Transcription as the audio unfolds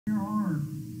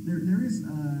is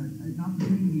an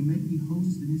opportunity to maybe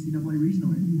host an NCAA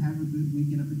regional if you have a good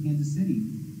weekend up in Kansas City.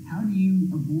 How do you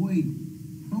avoid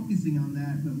focusing on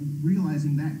that, but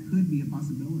realizing that could be a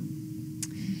possibility?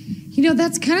 You know,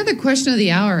 that's kind of the question of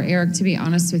the hour, Eric, to be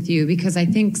honest with you, because I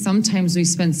think sometimes we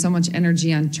spend so much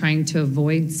energy on trying to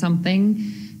avoid something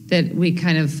that we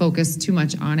kind of focus too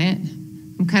much on it.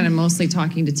 I'm kind of mostly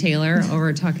talking to Taylor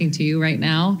or talking to you right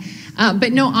now.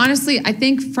 But no, honestly, I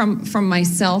think from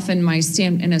myself and my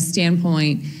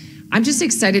standpoint, I'm just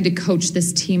excited to coach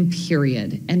this team,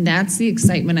 period. And that's the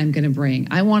excitement I'm going to bring.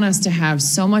 I want us to have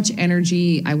so much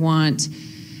energy. I want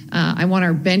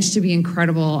our bench to be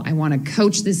incredible. I want to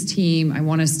coach this team. I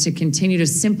want us to continue to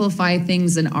simplify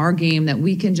things in our game that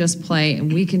we can just play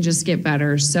and we can just get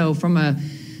better. So from a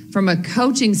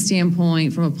coaching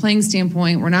standpoint, from a playing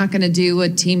standpoint, we're not going to do a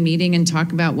team meeting and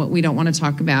talk about what we don't want to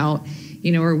talk about,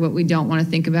 or what we don't want to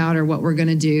think about or what we're going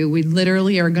to do. We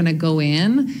literally are going to go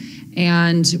in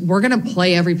and we're going to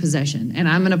play every possession, and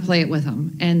I'm going to play it with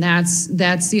them. And that's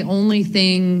the only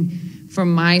thing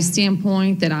from my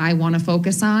standpoint that I want to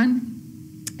focus on.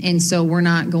 And so we're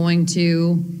not even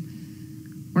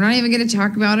going to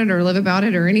talk about it or live about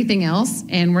it or anything else.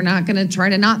 And we're not going to try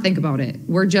to not think about it.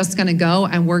 We're just going to go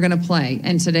and we're going to play.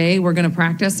 And today we're going to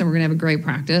practice and we're going to have a great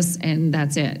practice, and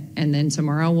that's it. And then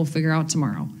tomorrow we'll figure out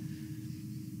tomorrow.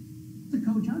 So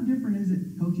Coach, how different is it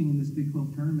coaching in this Big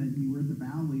 12 tournament? You were at the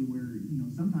Valley where,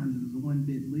 sometimes it was a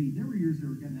one-bid lead. There were years they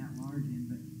were getting that large in,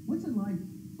 but what's it like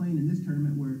playing in this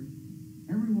tournament where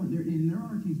everyone, there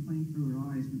are teams playing through their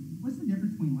eyes, but what's the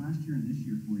difference between last year and this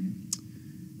year for you?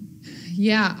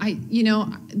 Yeah,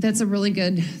 that's a really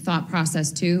good thought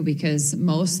process too, because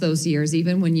most of those years,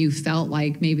 even when you felt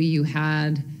like maybe you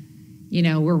had,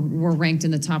 we're ranked in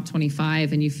the top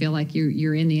 25 and you feel like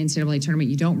you're in the NCAA tournament,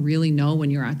 you don't really know when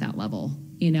you're at that level,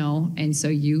 and so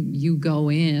you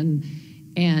go in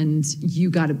and you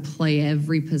got to play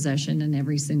every possession in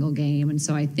every single game. And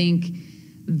so I think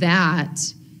that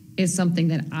is something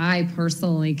that I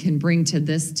personally can bring to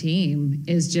this team,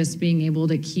 is just being able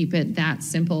to keep it that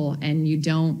simple. And you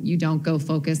don't go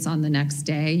focus on the next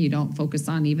day. You don't focus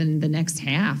on even the next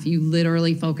half. You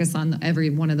literally focus on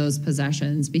every one of those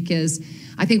possessions, because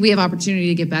I think we have opportunity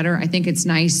to get better. I think it's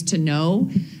nice to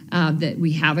know that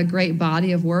we have a great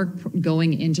body of work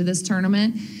going into this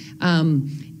tournament.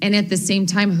 And at the same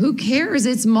time, who cares?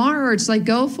 It's March. Like,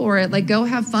 go for it. Like, go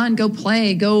have fun. Go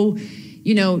play. Go,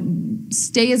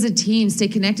 stay as a team, stay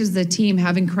connected as a team,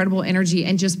 have incredible energy,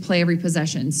 and just play every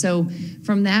possession. So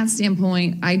from that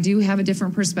standpoint, I do have a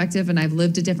different perspective, and I've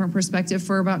lived a different perspective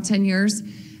for about 10 years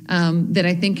that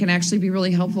I think can actually be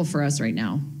really helpful for us right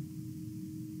now.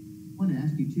 I want to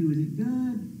ask you, too, is it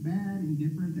good, bad,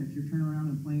 indifferent that you're turning around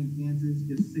and playing Kansas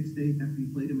just 6 days after you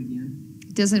played them again?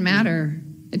 It doesn't matter.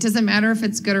 It doesn't matter if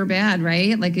it's good or bad,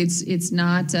 right? Like, it's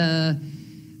not,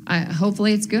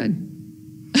 hopefully it's good.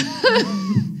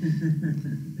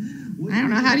 I don't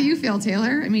know. How do you feel,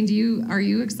 Taylor? I mean, are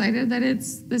you excited that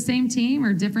it's the same team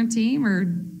or different team, or?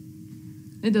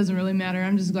 It doesn't really matter.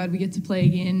 I'm just glad we get to play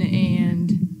again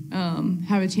and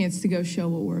have a chance to go show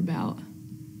what we're about.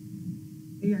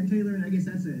 Yeah, Taylor, and I guess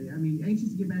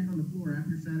anxious to get back on the floor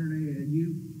after Saturday.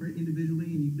 You individually,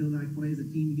 and you feel like play as a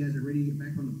team, you guys are ready to get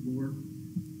back on the floor?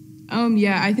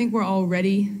 Yeah, I think we're all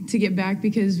ready to get back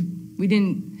because we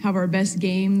didn't have our best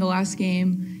game the last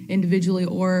game. Individually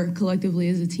or collectively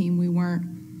as a team, we weren't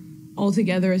all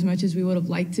together as much as we would have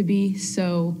liked to be.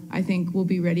 So I think we'll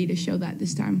be ready to show that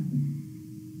this time.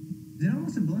 Is it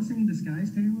almost a blessing in disguise,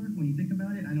 Taylor, when you think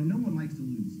about it? I know no one likes to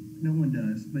lose. No one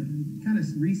does. But you kind of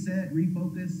reset,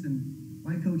 refocus, and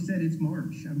like Coach said, it's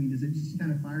March. I mean, does it just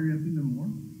kind of fire you up even more?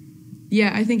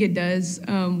 Yeah, I think it does.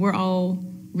 We're all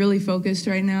really focused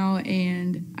right now,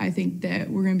 and I think that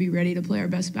we're going to be ready to play our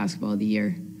best basketball of the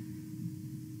year.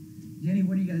 Jennie,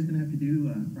 what are you guys going to have to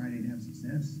do Friday to have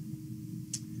success?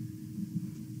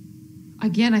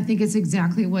 Again, I think it's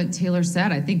exactly what Taylor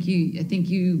said. I think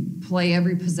you play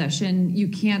every possession. You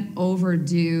can't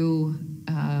overdo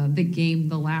the game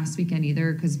the last weekend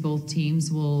either, because both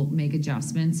teams will make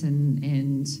adjustments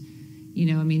and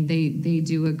they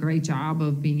do a great job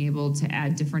of being able to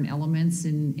add different elements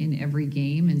in every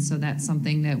game, and so that's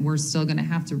something that we're still going to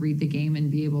have to read the game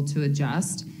and be able to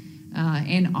adjust.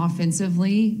 And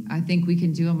offensively, I think we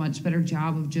can do a much better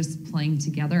job of just playing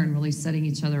together and really setting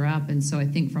each other up. And so I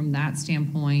think from that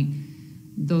standpoint,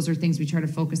 those are things we try to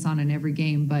focus on in every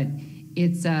game. But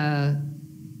it's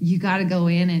you got to go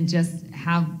in and just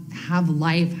have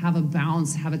life, have a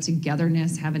bounce, have a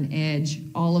togetherness, have an edge,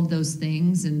 all of those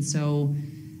things. And so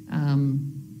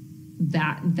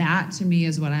that to me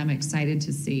is what I'm excited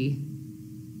to see.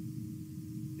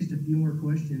 Just a few more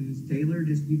questions. Taylor,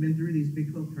 just you've been through these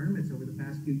Big 12 tournaments over the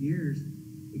past few years.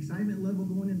 Excitement level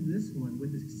going into this one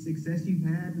with the success you've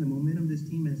had and the momentum this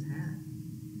team has had.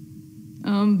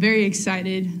 Very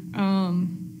excited.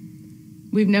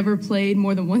 We've never played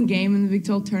more than one game in the Big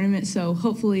 12 tournament, so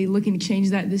hopefully looking to change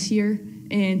that this year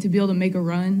and to be able to make a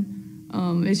run.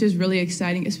 It's just really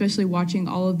exciting, especially watching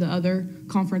all of the other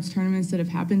conference tournaments that have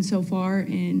happened so far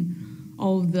and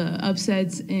all of the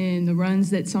upsets and the runs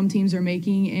that some teams are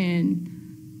making,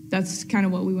 and that's kind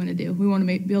of what we want to do. We want to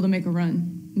be able to make a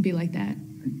run and be like that.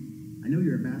 I know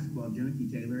you're a basketball junkie,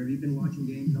 Taylor. Have you been watching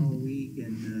games all week?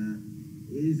 And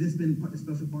has this been a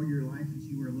special part of your life since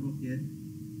you were a little kid?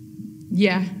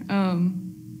 Yeah.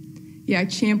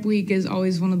 Champ Week is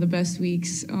always one of the best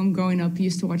weeks. Growing up,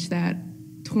 used to watch that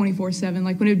 24/7.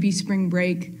 Like when it would be spring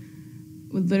break,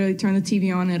 would literally turn the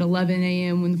TV on at 11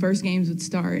 a.m. when the first games would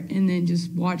start, and then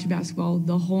just watch basketball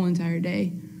the whole entire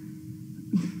day.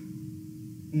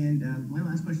 And my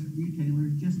last question for you, Taylor,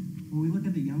 just when we look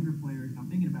at the younger players, I'm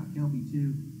thinking about Kelby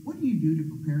too, what do you do to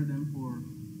prepare them for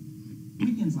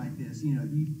weekends like this? You know,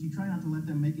 you try not to let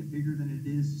them make it bigger than it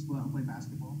is, just go out and play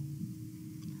basketball?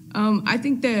 I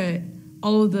think that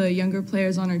all of the younger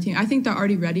players on our team, I think they're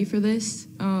already ready for this,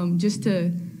 just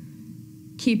to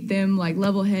keep them like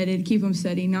level-headed, keep them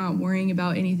steady, not worrying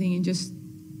about anything, and just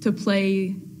to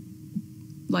play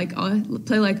like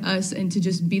us and to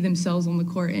just be themselves on the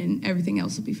court, and everything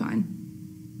else will be fine.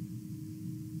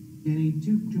 Jennie,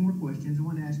 two more questions. I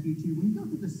want to ask you too. When you go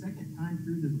through the second time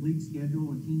through the league schedule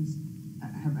and teams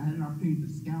have had an opportunity to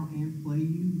scout and play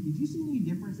you, did you see any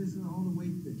differences in all the way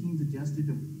the teams adjusted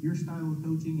to your style of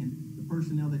coaching and the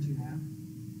personnel that you have?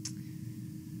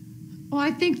 Well,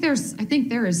 I think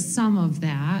there is some of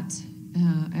that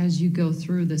as you go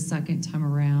through the second time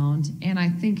around, and I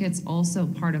think it's also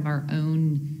part of our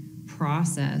own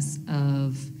process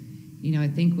of, you know, I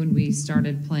think when we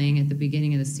started playing at the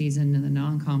beginning of the season in the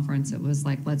non-conference, it was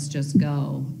like, let's just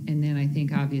go. And then I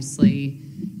think obviously,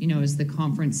 you know, as the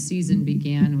conference season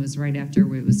began, it was right after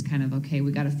it was kind of, okay,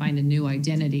 we got to find a new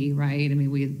identity, right? I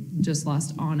mean, we had just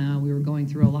lost Anna. We were going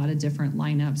through a lot of different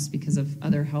lineups because of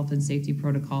other health and safety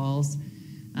protocols.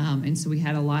 And so we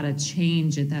had a lot of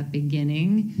change at that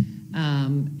beginning.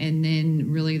 And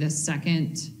then really the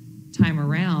second time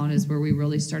around is where we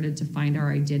really started to find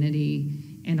our identity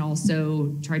and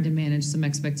also tried to manage some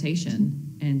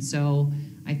expectation. And so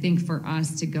I think for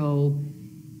us to go,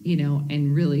 you know,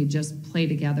 and really just play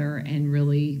together and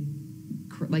really,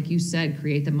 like you said,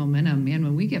 create the momentum. Man,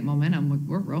 when we get momentum,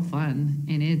 we're real fun.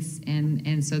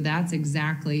 And so that's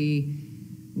exactly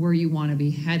where you want to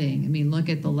be heading. I mean, look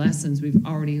at the lessons we've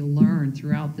already learned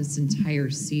throughout this entire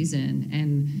season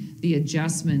and the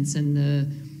adjustments and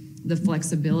the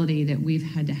flexibility that we've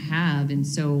had to have. And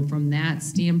so from that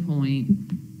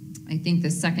standpoint, I think the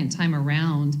second time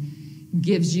around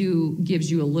gives you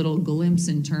a little glimpse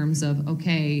in terms of,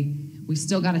 okay, we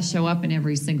still got to show up in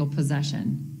every single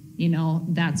possession. You know,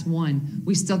 that's one.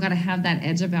 We still got to have that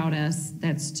edge about us.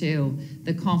 That's two.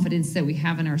 The confidence that we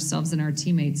have in ourselves and our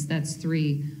teammates. That's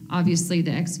three. Obviously,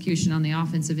 the execution on the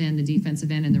offensive end, the defensive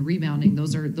end, and the rebounding.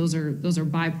 Those are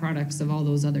byproducts of all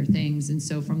those other things. And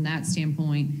so, from that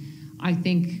standpoint, I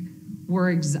think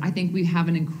we have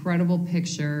an incredible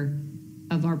picture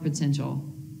of our potential,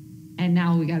 and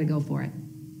now we got to go for it.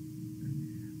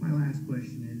 My last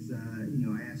question is,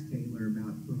 I asked Taylor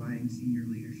about providing senior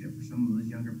leadership for some of those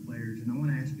younger players, and I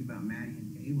want to ask you about Maddie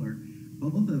and Taylor.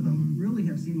 Both of them really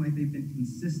have seemed like they've been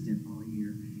consistent all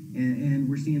year, and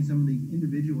we're seeing some of the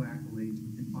individual accolades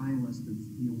with the finalists,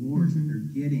 the awards that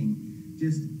they're getting.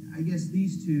 Just, I guess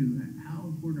these two, how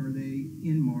important are they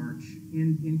in March,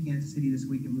 in Kansas City this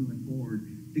week and moving forward,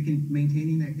 to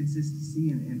maintaining that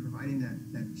consistency and providing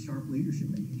that sharp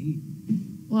leadership that you need?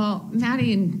 Well,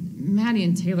 Maddie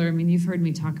and Taylor, I mean, you've heard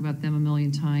me talk about them a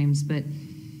million times, but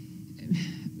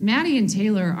Maddie and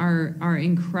Taylor are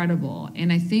incredible.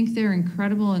 And I think they're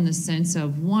incredible in the sense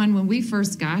of, one, when we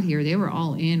first got here, they were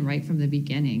all in right from the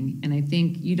beginning. And I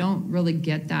think you don't really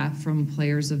get that from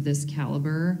players of this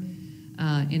caliber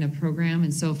in a program.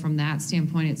 And so from that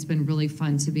standpoint, it's been really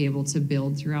fun to be able to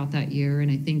build throughout that year. And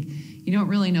I think you don't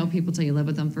really know people till you live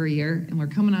with them for a year, and we're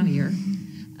coming on a year.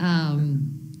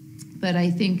 But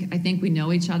I think we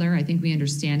know each other. I think we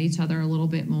understand each other a little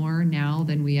bit more now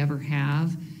than we ever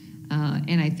have.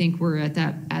 And I think we're at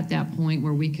that point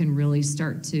where we can really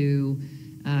start to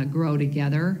grow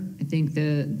together. I think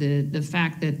the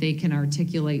fact that they can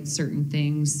articulate certain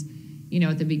things, you know,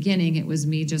 at the beginning, it was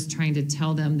me just trying to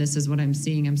tell them, this is what I'm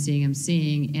seeing,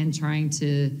 and trying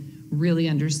to really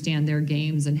understand their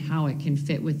games and how it can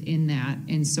fit within that.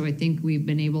 And so I think we've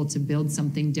been able to build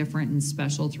something different and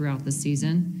special throughout the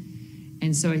season.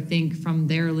 And so I think from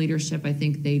their leadership, I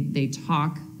think they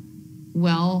talk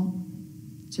well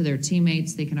to their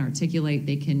teammates. They can articulate,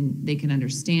 they can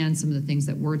understand some of the things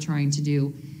that we're trying to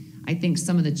do. I think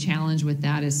some of the challenge with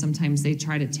that is sometimes they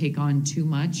try to take on too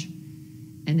much,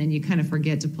 and then you kind of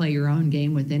forget to play your own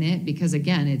game within it, because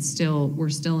again, we're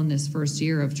still in this first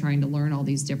year of trying to learn all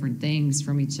these different things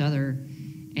from each other.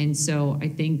 And so I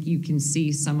think you can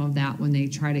see some of that when they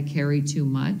try to carry too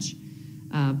much.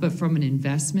 But from an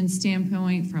investment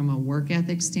standpoint, from a work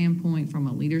ethic standpoint, from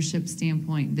a leadership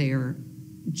standpoint, they are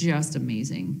just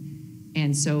amazing.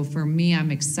 And so for me, I'm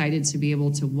excited to be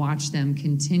able to watch them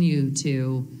continue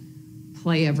to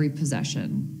play every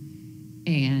possession,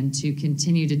 and to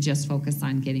continue to just focus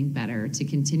on getting better, to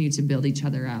continue to build each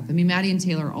other up. I mean, Maddie and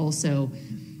Taylor also,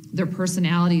 their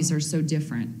personalities are so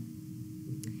different,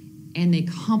 and they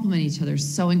complement each other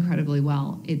so incredibly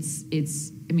well. I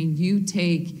mean, you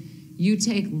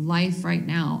take life right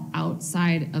now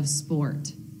outside of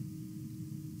sport,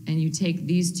 and you take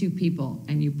these two people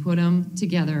and you put them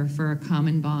together for a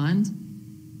common bond,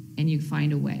 and you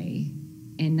find a way.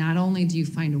 And not only do you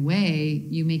find a way,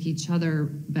 you make each other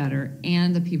better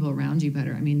and the people around you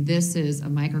better. I mean, this is a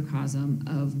microcosm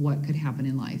of what could happen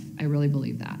in life. I really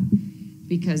believe that,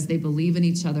 because they believe in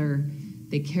each other,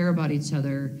 they care about each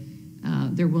other,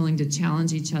 they're willing to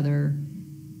challenge each other,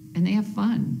 and they have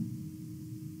fun.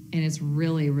 And it's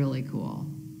really, really cool.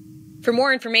 For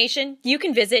more information, you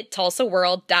can visit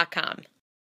TulsaWorld.com.